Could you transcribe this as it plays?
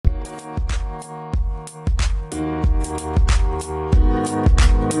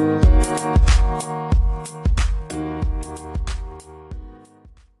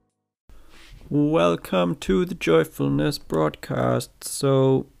Welcome to the Joyfulness broadcast.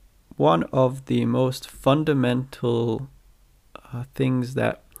 So, one of the most fundamental things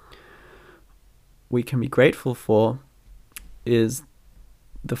that we can be grateful for is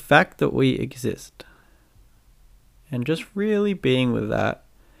the fact that we exist. And just really being with that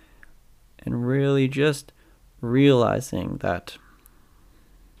and really just realizing that,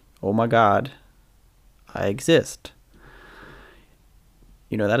 oh my God, I exist.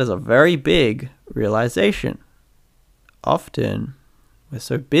 That is a very big realization. Often, we're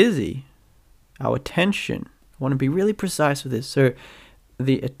so busy, our attention, I want to be really precise with this. So,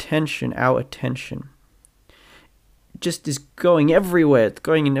 our attention, just is going everywhere. It's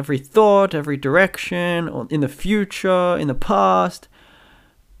going in every thought, every direction, or in the future, in the past.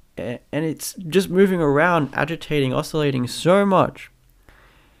 And it's just moving around, agitating, oscillating so much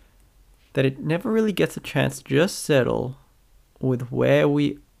that it never really gets a chance to just settle with what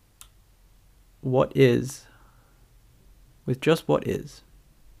is.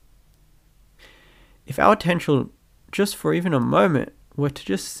 If our attention, just for even a moment, were to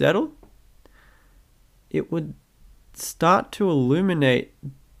just settle, it would start to illuminate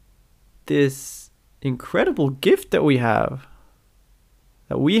this incredible gift that we have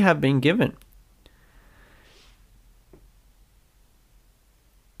been given.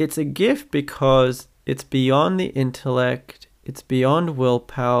 It's a gift because it's beyond the intellect. It's beyond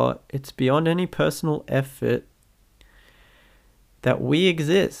willpower. It's beyond any personal effort that we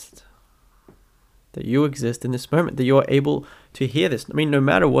exist, that you exist in this moment, that you're able to hear this. I mean, no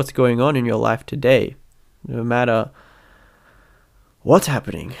matter what's going on in your life today, no matter what's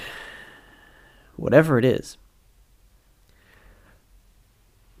happening, whatever it is,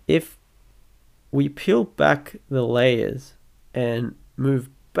 if we peel back the layers and move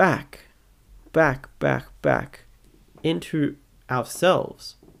back into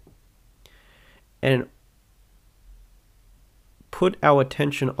ourselves and put our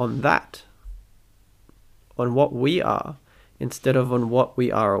attention on that, on what we are, instead of on what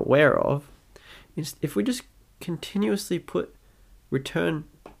we are aware of, if we just continuously return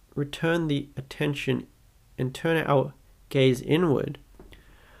the attention and turn our gaze inward,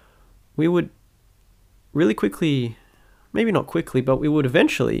 we would really quickly, maybe not quickly, but we would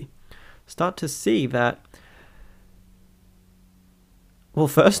eventually start to see that, well,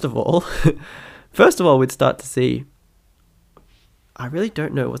 first of all, we'd start to see, I really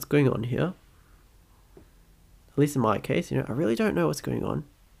don't know what's going on here. At least in my case, I really don't know what's going on.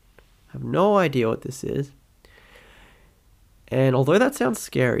 I have no idea what this is. And although that sounds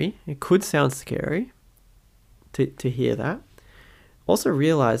scary, it could sound scary to hear that, also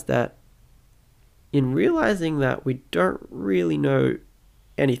realize that in realizing that we don't really know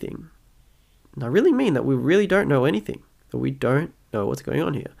anything, and I really mean that we really don't know anything, that we don't know what's going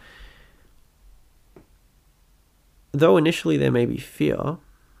on here. Though initially there may be fear,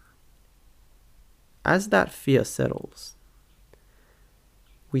 as that fear settles,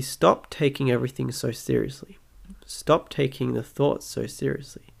 we stop taking everything so seriously. Stop taking the thoughts so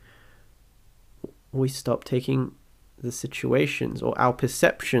seriously. We stop taking the situations, or our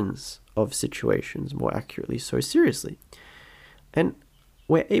perceptions of situations more accurately, so seriously. And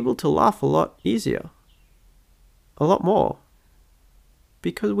we're able to laugh a lot easier, a lot more,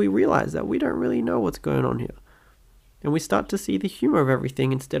 because we realize that we don't really know what's going on here. And we start to see the humor of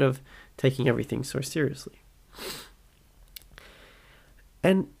everything instead of taking everything so seriously.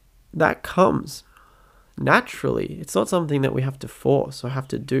 And that comes naturally. It's not something that we have to force or have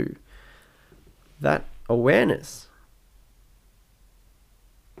to do. That awareness,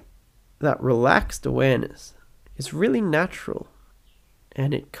 that relaxed awareness, is really natural.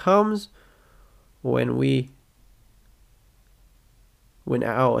 And it comes when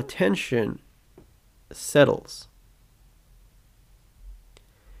our attention settles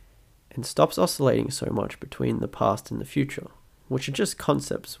and stops oscillating so much between the past and the future, which are just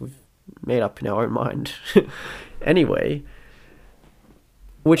concepts we've made up in our own mind anyway,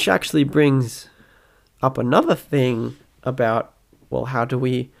 which actually brings up another thing about, well, how do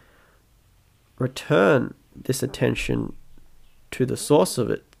we return this attention to the source of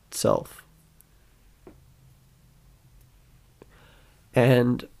itself?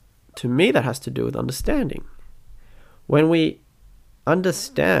 And to me, that has to do with understanding. When we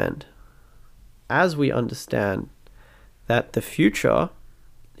understand, as we understand that the future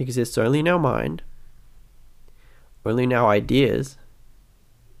exists only in our mind, only in our ideas,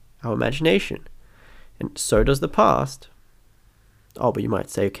 our imagination, and so does the past. Oh, but you might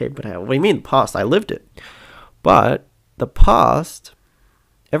say, okay, but what do you mean the past? I lived it. But the past,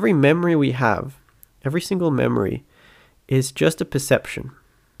 every memory we have, every single memory is just a perception.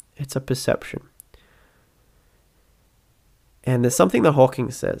 It's a perception. And there's something that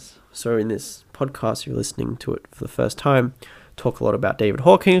Hawking says. So in this podcast, you're listening to it for the first time, talk a lot about David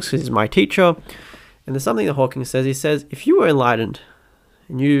Hawking because he's my teacher. And there's something that Hawking says. He says, if you were enlightened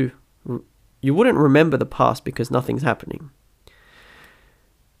and you wouldn't remember the past because nothing's happening.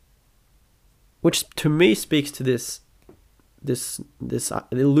 Which to me speaks to this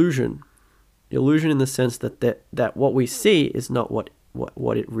illusion. Illusion in the sense that what we see is not what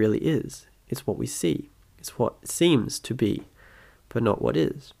it really is. It's what we see. It's what seems to be, but not what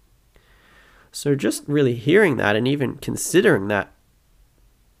is. So just really hearing that and even considering that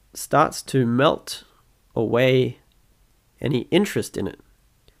starts to melt away any interest in it.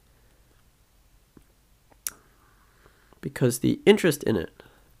 Because the interest in it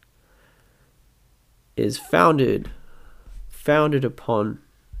is founded upon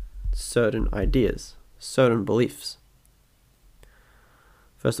certain ideas, certain beliefs.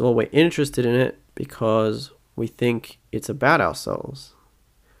 First of all, we're interested in it because we think it's about ourselves.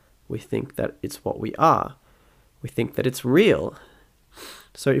 We think that it's what we are. We think that it's real.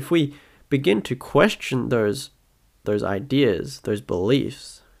 So if we begin to question those ideas, those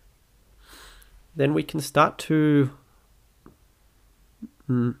beliefs, then we can start to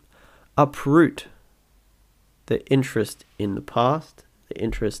uproot the interest in the past, the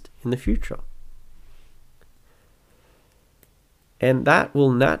interest in the future. And that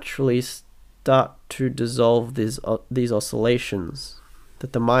will naturally start to dissolve these oscillations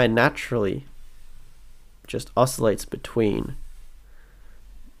that the mind naturally just oscillates between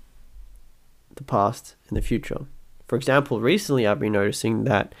the past and the future. For example, recently I've been noticing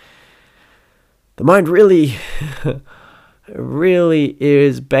that the mind really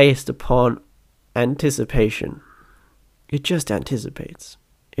is based upon anticipation. It just anticipates.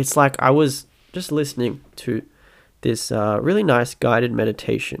 It's like I was just listening to this really nice guided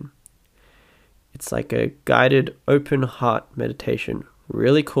meditation. It's like a guided open heart meditation.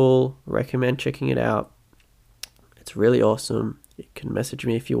 Really cool. Recommend checking it out. It's really awesome. You can message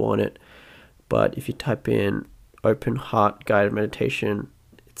me if you want it. But if you type in open heart guided meditation,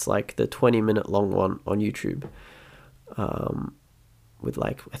 it's like the 20-minute long one on YouTube. With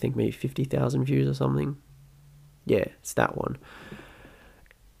like, I think maybe 50,000 views or something. Yeah, it's that one.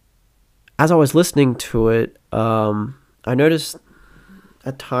 As I was listening to it, I noticed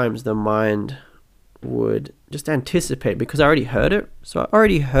at times the mind would just anticipate, because I already heard it. So I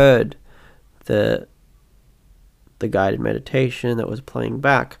already heard the guided meditation that was playing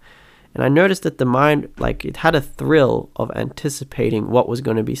back. And I noticed that the mind, like, it had a thrill of anticipating what was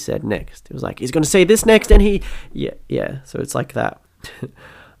going to be said next. It was like, he's going to say this next, and yeah. So it's like that.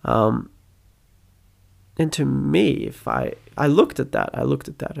 And to me, if I looked at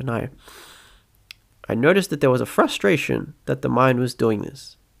that, and I noticed that there was a frustration that the mind was doing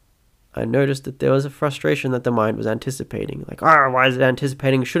this. I noticed that there was a frustration that the mind was anticipating. Like, why is it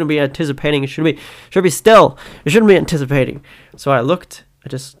anticipating? It shouldn't be anticipating. It should be still. It shouldn't be anticipating. So I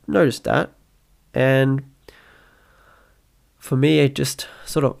just noticed that. And for me, it just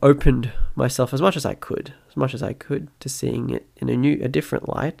sort of opened myself as much as I could to seeing it in a different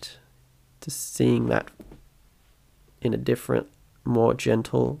light, to seeing that in a different, more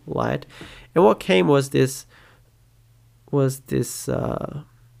gentle light. And what came was this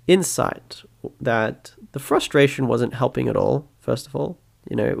insight that the frustration wasn't helping at all. First of all,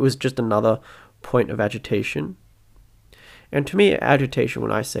 it was just another point of agitation. And to me, agitation,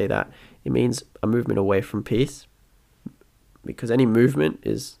 when I say that, it means a movement away from peace, because any movement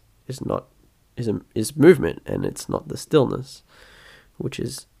is movement, and it's not the stillness, which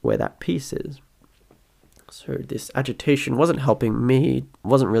is where that peace is. So this agitation wasn't helping me,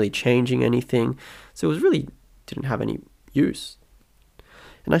 wasn't really changing anything. So it was really didn't have any use.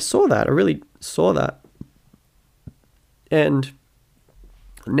 And I really saw that. And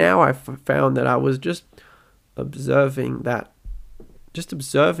now I've found that I was just observing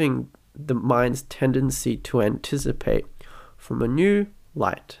the mind's tendency to anticipate from a new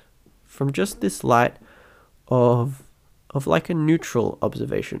light, from just this light of like a neutral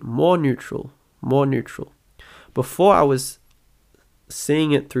observation, more neutral. Before I was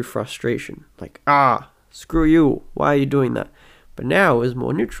seeing it through frustration, like, screw you, why are you doing that? But now it was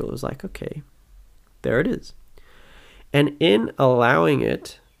more neutral. It was like, okay, there it is. And in allowing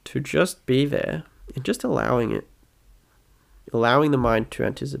it to just be there, and just allowing the mind to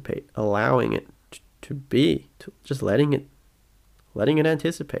anticipate, allowing it to be, just letting it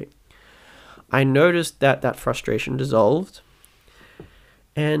anticipate, I noticed that frustration dissolved,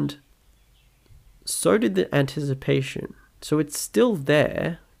 and so did the anticipation. So it's still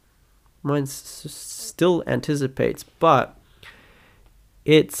there. Mind still anticipates, but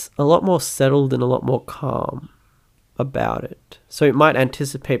it's a lot more settled and a lot more calm about it. So it might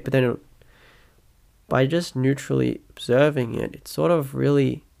anticipate, but then by just neutrally observing it, it sort of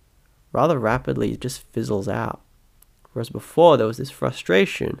really, rather rapidly, just fizzles out. Whereas before, there was this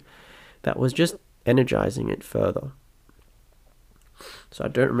frustration that was just energizing it further. So I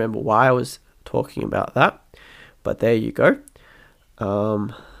don't remember why I was talking about that, but there you go.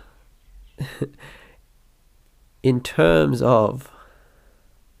 In terms of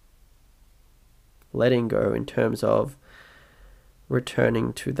letting go, in terms of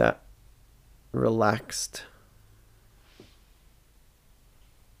returning to that relaxed,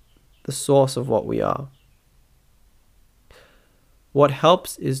 the source of what we are, what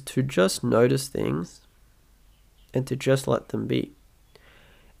helps is to just notice things and to just let them be,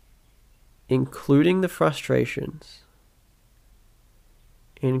 including the frustrations,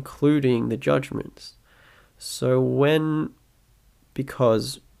 including the judgments. So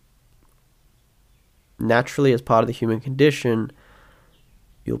because naturally as part of the human condition,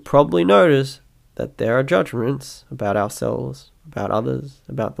 you'll probably notice that there are judgments about ourselves, about others,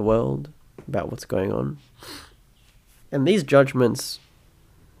 about the world, about what's going on. And these judgments,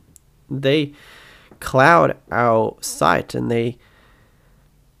 they cloud our sight and they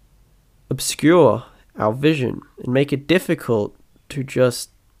obscure our vision and make it difficult to just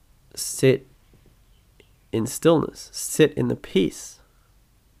sit in stillness, sit in the peace.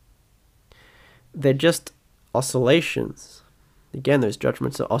 They're just oscillations. Again, those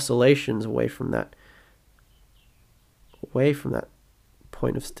judgments are oscillations away from that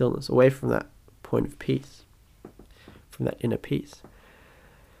point of stillness, away from that point of peace, from that inner peace.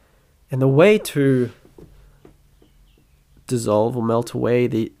 And the way to dissolve or melt away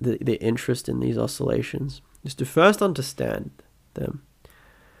the interest in these oscillations is to first understand them.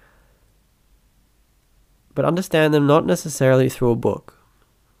 But understand them not necessarily through a book,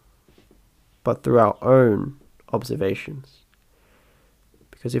 but through our own observations.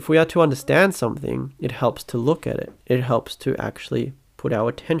 Because if we are to understand something, it helps to look at it. It helps to actually put our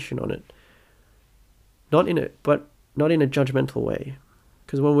attention on it. Not in a judgmental way.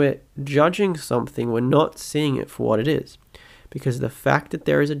 Because when we're judging something, we're not seeing it for what it is. Because the fact that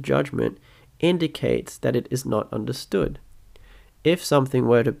there is a judgment indicates that it is not understood. If something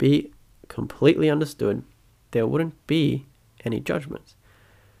were to be completely understood, there wouldn't be any judgments.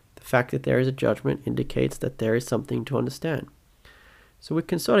 The fact that there is a judgment indicates that there is something to understand. So we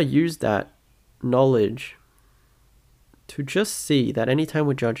can sort of use that knowledge to just see that anytime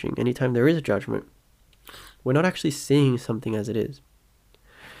we're judging, anytime there is a judgment, we're not actually seeing something as it is.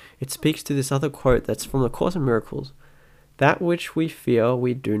 It speaks to this other quote that's from the Course in Miracles: that which we fear,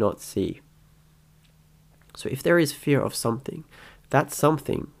 we do not see. So if there is fear of something, that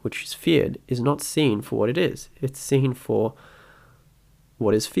something which is feared is not seen for what it is. It's seen for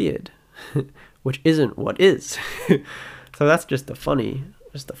what is feared, which isn't what is. So that's just a funny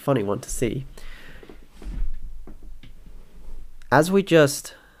one to see. As we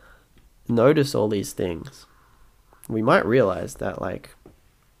just notice all these things, we might realize that like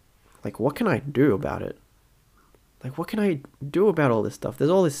what can I do about it? Like, what can I do about all this stuff?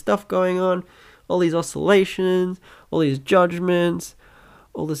 There's all this stuff going on, all these oscillations, all these judgments,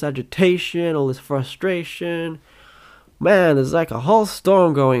 all this agitation, all this frustration. Man, there's like a whole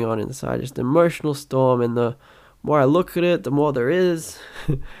storm going on inside, just an emotional storm, and the more I look at it, the more there is.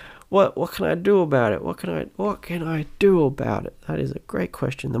 What can I do about it? What can I do about it? That is a great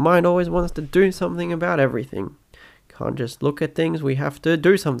question. The mind always wants to do something about everything. Can't just look at things, we have to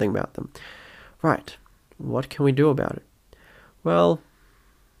do something about them. Right. What can we do about it? Well,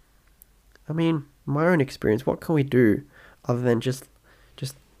 I mean, my own experience, what can we do other than just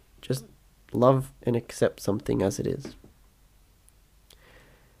love and accept something as it is?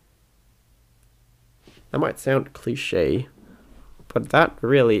 That might sound cliche, but that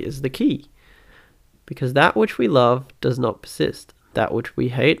really is the key. Because that which we love does not persist. That which we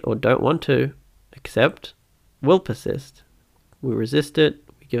hate or don't want to accept will persist. We resist it,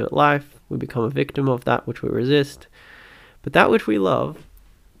 we give it life, we become a victim of that which we resist. But that which we love,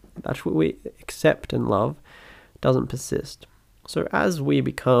 that's what we accept and love, doesn't persist. So as we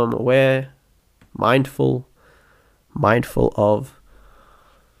become aware, mindful of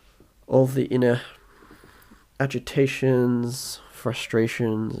all the inner agitations,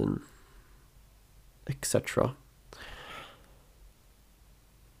 frustrations, and etc.,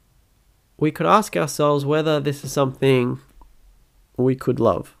 we could ask ourselves whether this is something we could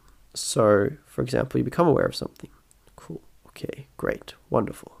love. So, for example, you become aware of something. Cool. Okay, great.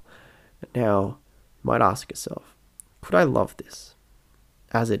 Wonderful. Now, you might ask yourself, could I love this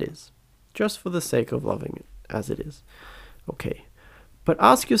as it is? Just for the sake of loving it as it is. Okay. But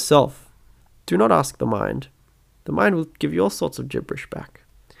ask yourself. Do not ask the mind. The mind will give you all sorts of gibberish back.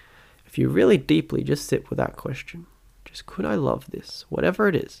 If you really deeply just sit with that question, just could I love this, whatever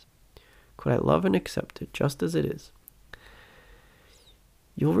it is? Could I love and accept it just as it is?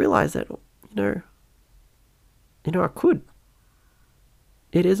 You'll realize that, I could.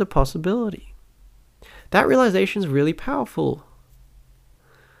 It is a possibility. That realization is really powerful.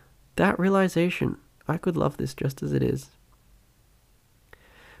 That realization, I could love this just as it is,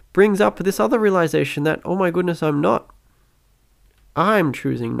 brings up this other realization that, oh my goodness, I'm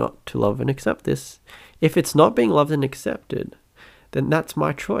choosing not to love and accept this. If it's not being loved and accepted, then that's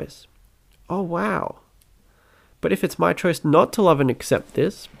my choice. Oh, wow. But if it's my choice not to love and accept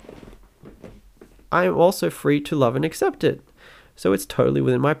this, I am also free to love and accept it. So it's totally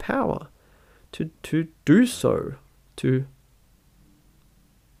within my power to do so, to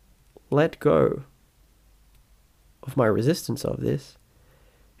let go of my resistance of this,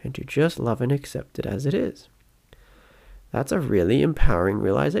 and to just love and accept it as it is. That's a really empowering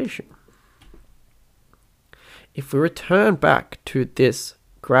realization. If we return back to this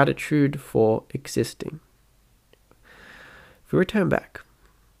gratitude for existing, if we return back,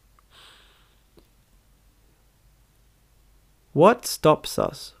 what stops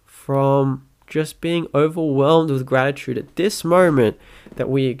us from just being overwhelmed with gratitude at this moment that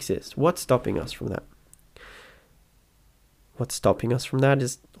we exist? What's stopping us from that? What's stopping us from that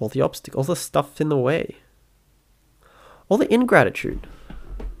is all the obstacles, all the stuff in the way, all the ingratitude,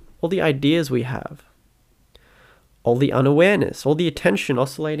 all the ideas we have, all the unawareness, all the attention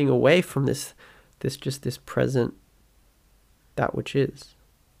oscillating away from this present, that which is,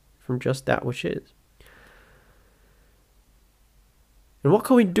 from just that which is. And what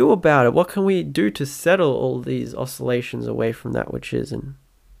can we do about it? What can we do to settle all these oscillations away from that which is and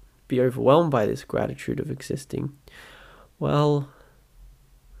be overwhelmed by this gratitude of existing? Well,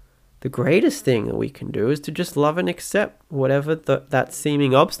 the greatest thing that we can do is to just love and accept whatever that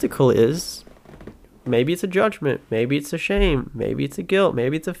seeming obstacle is. Maybe it's a judgment, maybe it's a shame, maybe it's a guilt,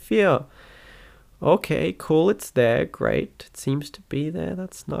 maybe it's a fear. Okay, cool, it's there, great. It seems to be there,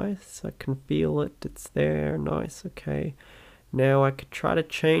 that's nice. I can feel it, it's there, nice, okay. Now I could try to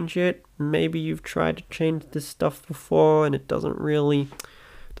change it. Maybe you've tried to change this stuff before and it doesn't really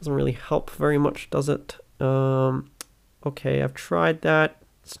help very much, does it? Okay, I've tried that.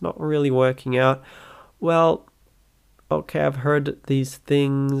 It's not really working out. Well, okay, I've heard these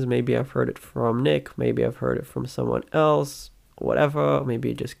things. Maybe I've heard it from Nick. Maybe I've heard it from someone else. Whatever.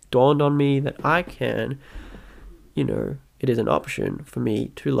 Maybe it just dawned on me that I can, it is an option for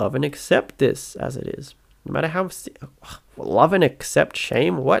me to love and accept this as it is. No matter how... Love and accept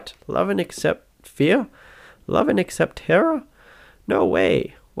shame? What? Love and accept fear? Love and accept terror? No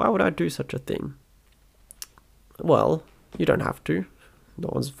way. Why would I do such a thing? Well, you don't have to. No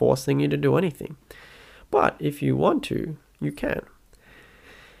one's forcing you to do anything. But if you want to, you can.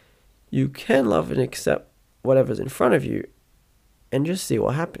 You can love and accept whatever's in front of you and just see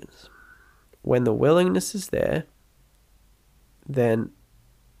what happens. When the willingness is there, then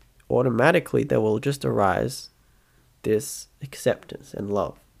automatically there will just arise this acceptance and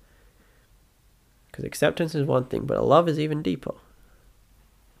love. Because acceptance is one thing, but love is even deeper.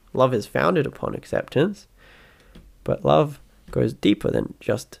 Love is founded upon acceptance, but love goes deeper than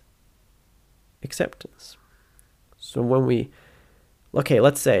just acceptance. So when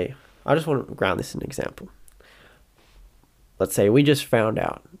let's say, I just want to ground this in an example. Let's say we just found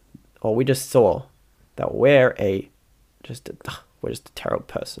out, or we just saw that we're just a terrible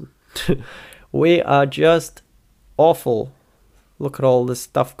person. We are just awful. Look at all this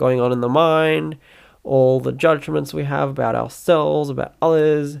stuff going on in the mind, all the judgments we have about ourselves, about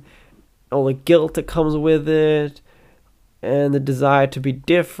others, all the guilt that comes with it, and the desire to be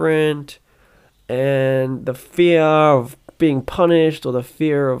different, and the fear of being punished, or the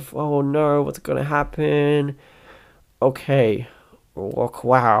fear of, oh no, what's going to happen? Okay,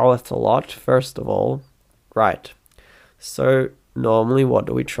 wow, that's a lot, first of all. Right. So normally, what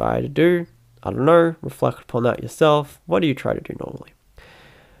do we try to do? I don't know, reflect upon that yourself. What do you try to do normally?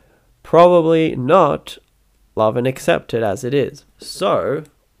 Probably not love and accept it as it is. So,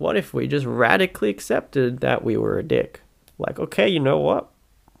 what if we just radically accepted that we were a dick? Like, okay, you know what?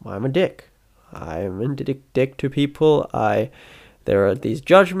 I'm a dick. I'm a dick to people. There are these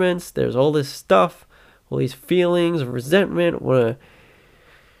judgments, there's all this stuff, all these feelings of resentment, want to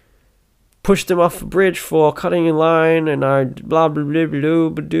push them off a bridge for cutting in line, and I blah blah blah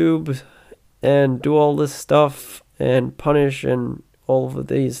blah blah, and do all this stuff and punish and all of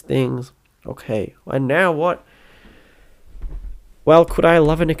these things. Okay, and now what? Well, could I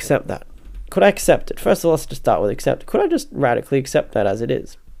love and accept that? could I accept it? First of all, let's just start with accept. Could I just radically accept that as it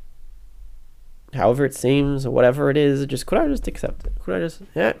is? However it seems, or whatever it is, could I just accept it? Could I just,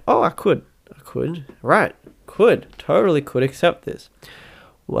 yeah, oh, I could, right, totally could accept this.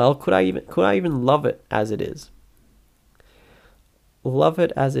 Well, could I even love it as it is? Love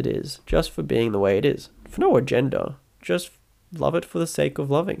it as it is, just for being the way it is, for no agenda, just love it for the sake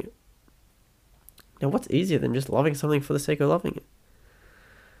of loving it. Now, what's easier than just loving something for the sake of loving it?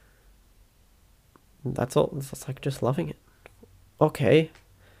 That's all. It's like just loving it. Okay.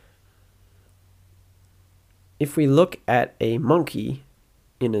 If we look at a monkey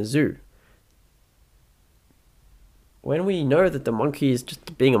in a zoo, when we know that the monkey is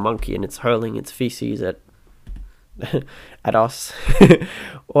just being a monkey and it's hurling its feces at at us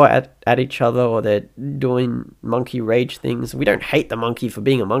or at each other, or they're doing monkey rage things, we don't hate the monkey for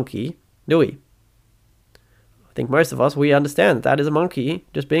being a monkey, do we? I think most of us, we understand that is a monkey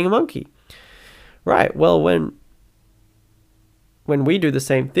just being a monkey. Right, well, when we do the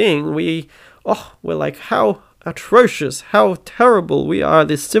same thing, we're like, how atrocious, how terrible, we are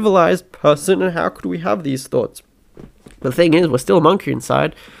this civilized person, and how could we have these thoughts? But the thing is, we're still a monkey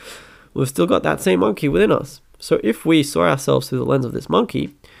inside. We've still got that same monkey within us. So if we saw ourselves through the lens of this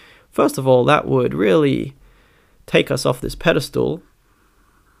monkey, first of all, that would really take us off this pedestal.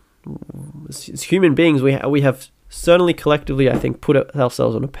 As human beings, we have certainly collectively, I think, put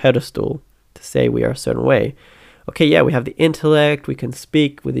ourselves on a pedestal to say we are a certain way. Okay, yeah, we have the intellect, we can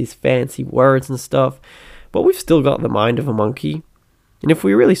speak with these fancy words and stuff, but we've still got the mind of a monkey. And if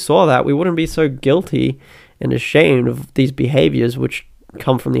we really saw that, we wouldn't be so guilty and ashamed of these behaviors which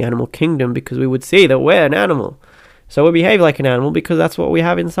come from the animal kingdom, because we would see that we're an animal. So we behave like an animal because that's what we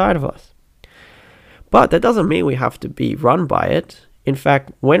have inside of us. But that doesn't mean we have to be run by it. In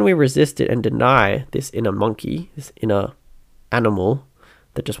fact, when we resist it and deny this inner monkey, this inner animal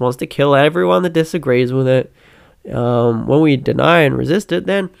that just wants to kill everyone that disagrees with it, when we deny and resist it,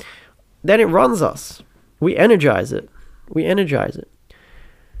 then it runs us. We energize it.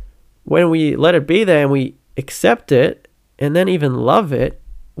 When we let it be there and we accept it and then even love it,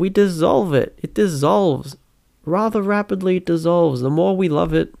 we dissolve it. It dissolves. Rather rapidly it dissolves. The more we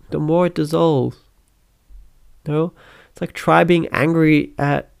love it, the more it dissolves. No? It's like try being angry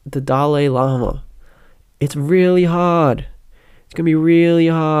at the Dalai Lama. It's really hard. It's going to be really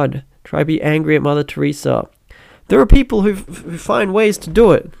hard. Try be angry at Mother Teresa. There are people who find ways to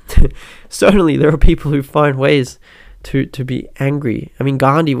do it. Certainly there are people who find ways to be angry. I mean,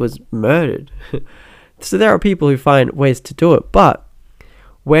 Gandhi was murdered. So there are people who find ways to do it. But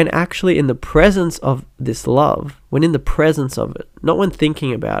when actually in the presence of this love, when in the presence of it, not when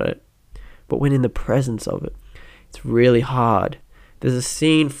thinking about it, but when in the presence of it, it's really hard. There's a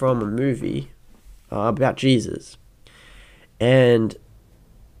scene from a movie about Jesus. And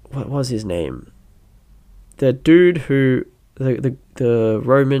what was his name? The dude who, the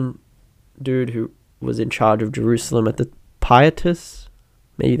Roman dude who was in charge of Jerusalem at the Pietus,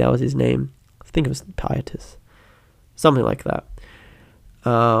 maybe that was his name. I think it was Pietus, something like that.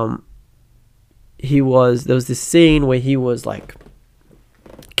 There was this scene where he was like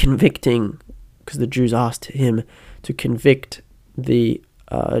convicting, because the Jews asked him to convict the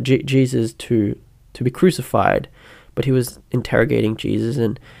Jesus to be crucified, but he was interrogating Jesus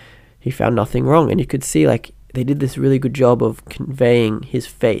and he found nothing wrong. And you could see like they did this really good job of conveying his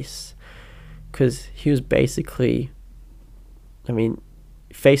face, because he was basically, I mean,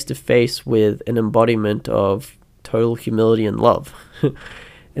 face to face with an embodiment of total humility and love.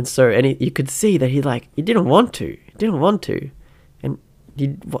 And so you could see that he didn't want to, and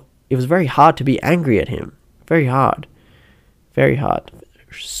it was very hard to be angry at him. Very hard.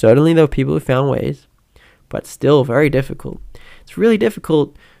 Certainly there were people who found ways, but still very difficult. It's really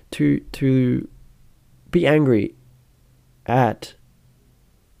difficult to be angry at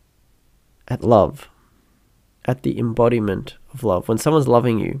love, at the embodiment of love. When someone's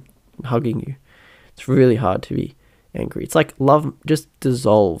loving you, hugging you, it's really hard to be angry. It's like love just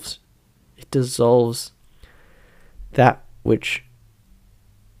dissolves. It dissolves that which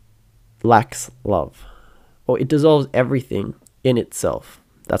lacks love, or it dissolves everything in itself.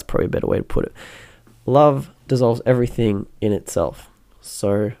 That's probably a better way to put it. Love dissolves everything in itself.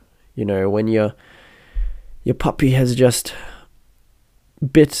 So, when your puppy has just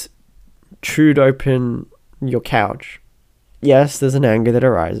chewed open your couch, yes, there's an anger that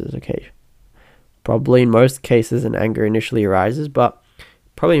arises, okay. Probably in most cases an anger initially arises, but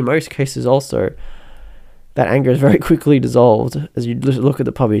probably in most cases also that anger is very quickly dissolved as you look at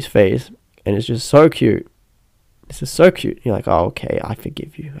the puppy's face, and it's just so cute. This is so cute. You're like, oh, okay, I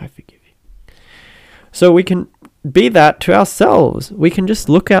forgive you. So we can be that to ourselves. We can just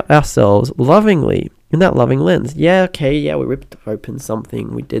look at ourselves lovingly in that loving lens. Yeah, okay, yeah, we ripped open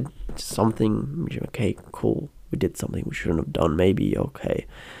something. We did something. Okay, cool. We did something we shouldn't have done. Maybe, okay.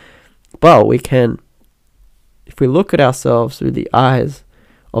 But we can, if we look at ourselves through the eyes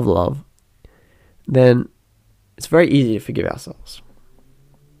of love, then it's very easy to forgive ourselves.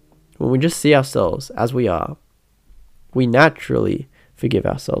 When we just see ourselves as we are, we naturally forgive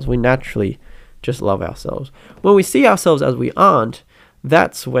ourselves. We naturally just love ourselves. When we see ourselves as we aren't,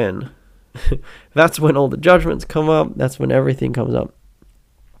 that's when all the judgments come up. That's when everything comes up.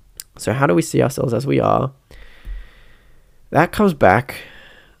 So how do we see ourselves as we are? That comes back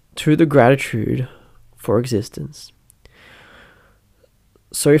to the gratitude for existence.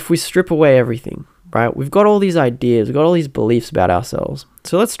 So if we strip away everything, right? We've got all these ideas, we've got all these beliefs about ourselves.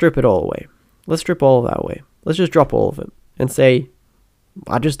 So let's strip it all away. Let's strip all of that away. Let's just drop all of it and say,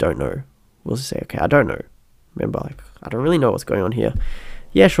 I just don't know. We'll just say, okay, I don't know. Remember, I don't really know what's going on here.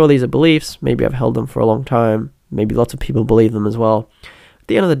 Yeah, sure, these are beliefs. Maybe I've held them for a long time. Maybe lots of people believe them as well. At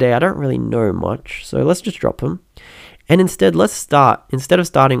the end of the day, I don't really know much. So let's just drop them. And instead, instead of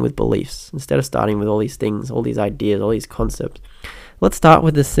starting with beliefs, instead of starting with all these things, all these ideas, all these concepts, let's start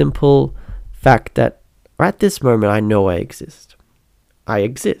with the simple fact that right this moment, I know I exist. I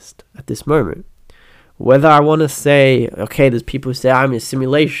exist at this moment. Whether I want to say, okay, there's people who say I'm a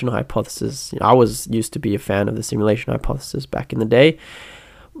simulation hypothesis. I used to be a fan of the simulation hypothesis back in the day.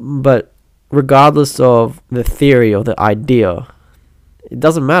 But regardless of the theory or the idea, it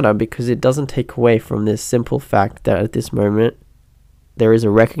doesn't matter because it doesn't take away from this simple fact that at this moment, there is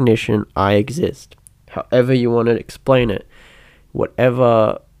a recognition I exist. However you want to explain it,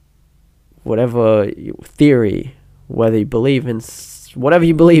 whatever theory, whether you believe in whatever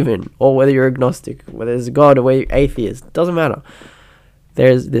you believe in, or whether you're agnostic, whether there's a God or whether you're atheist, doesn't matter.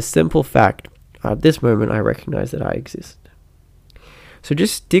 There's this simple fact. At this moment, I recognize that I exist. So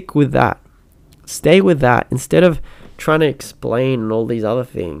just stick with that. Stay with that instead of trying to explain all these other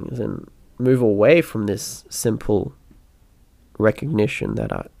things and move away from this simple recognition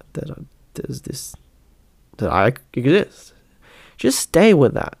that I exist. Just stay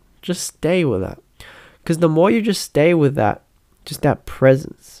with that. Just stay with that. Because the more you just stay with that, just that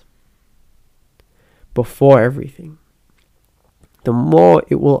presence before everything, the more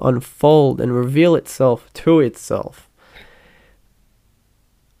it will unfold and reveal itself to itself.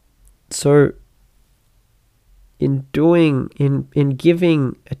 So in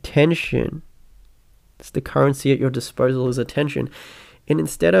giving attention, it's the currency at your disposal is attention. And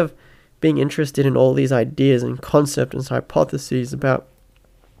instead of being interested in all these ideas and concepts and hypotheses about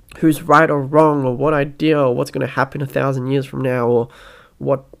who's right or wrong, or what idea, or what's going to happen 1,000 years from now, or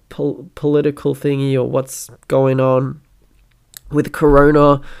what political thingy, or what's going on with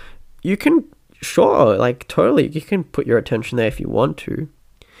Corona, you can, sure, totally, you can put your attention there if you want to.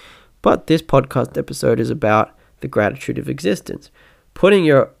 But this podcast episode is about the gratitude of existence. Putting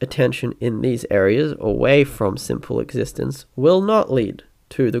your attention in these areas away from simple existence will not lead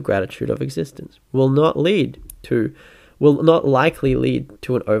to the gratitude of existence, will not likely lead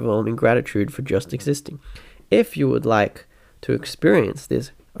to an overwhelming gratitude for just existing. If you would like to experience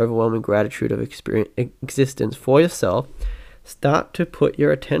this overwhelming gratitude of existence for yourself, start to put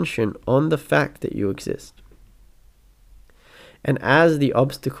your attention on the fact that you exist. And as the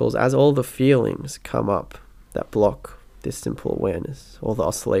obstacles, as all the feelings come up that block this simple awareness, all the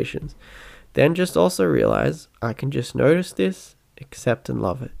oscillations, then just also realize I can just notice this, accept and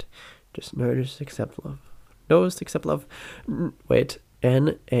love it. Just notice, accept, love. Notice, accept, love.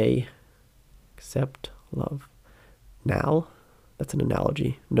 N-A, accept, love. Now, that's an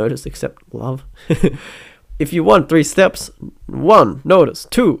analogy. Notice, accept, love. If you want 3 steps, 1, notice.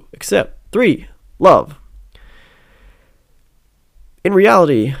 2, accept. 3, love. In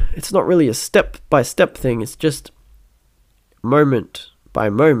reality, it's not really a step-by-step thing. It's just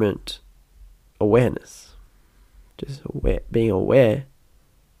moment-by-moment awareness. Just being aware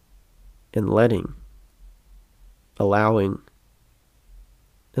and letting, allowing,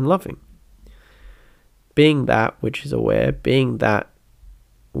 and loving. Being that which is aware, being that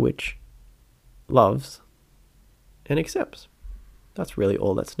which loves and accepts. That's really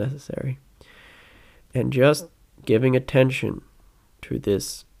all that's necessary. And just giving attention to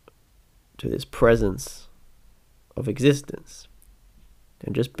this presence of existence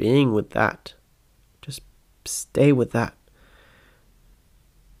and just being with that. Just stay with that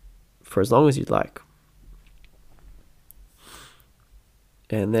for as long as you'd like.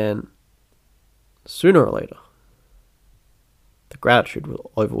 And then sooner or later, the gratitude will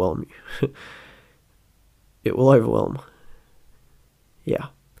overwhelm you. It will overwhelm. Yeah.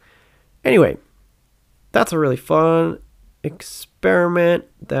 Anyway, that's a really fun experiment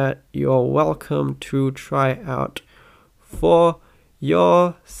that you're welcome to try out for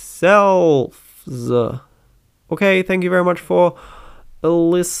yourselves. Okay, thank you very much for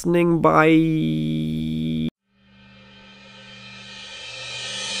listening. Bye.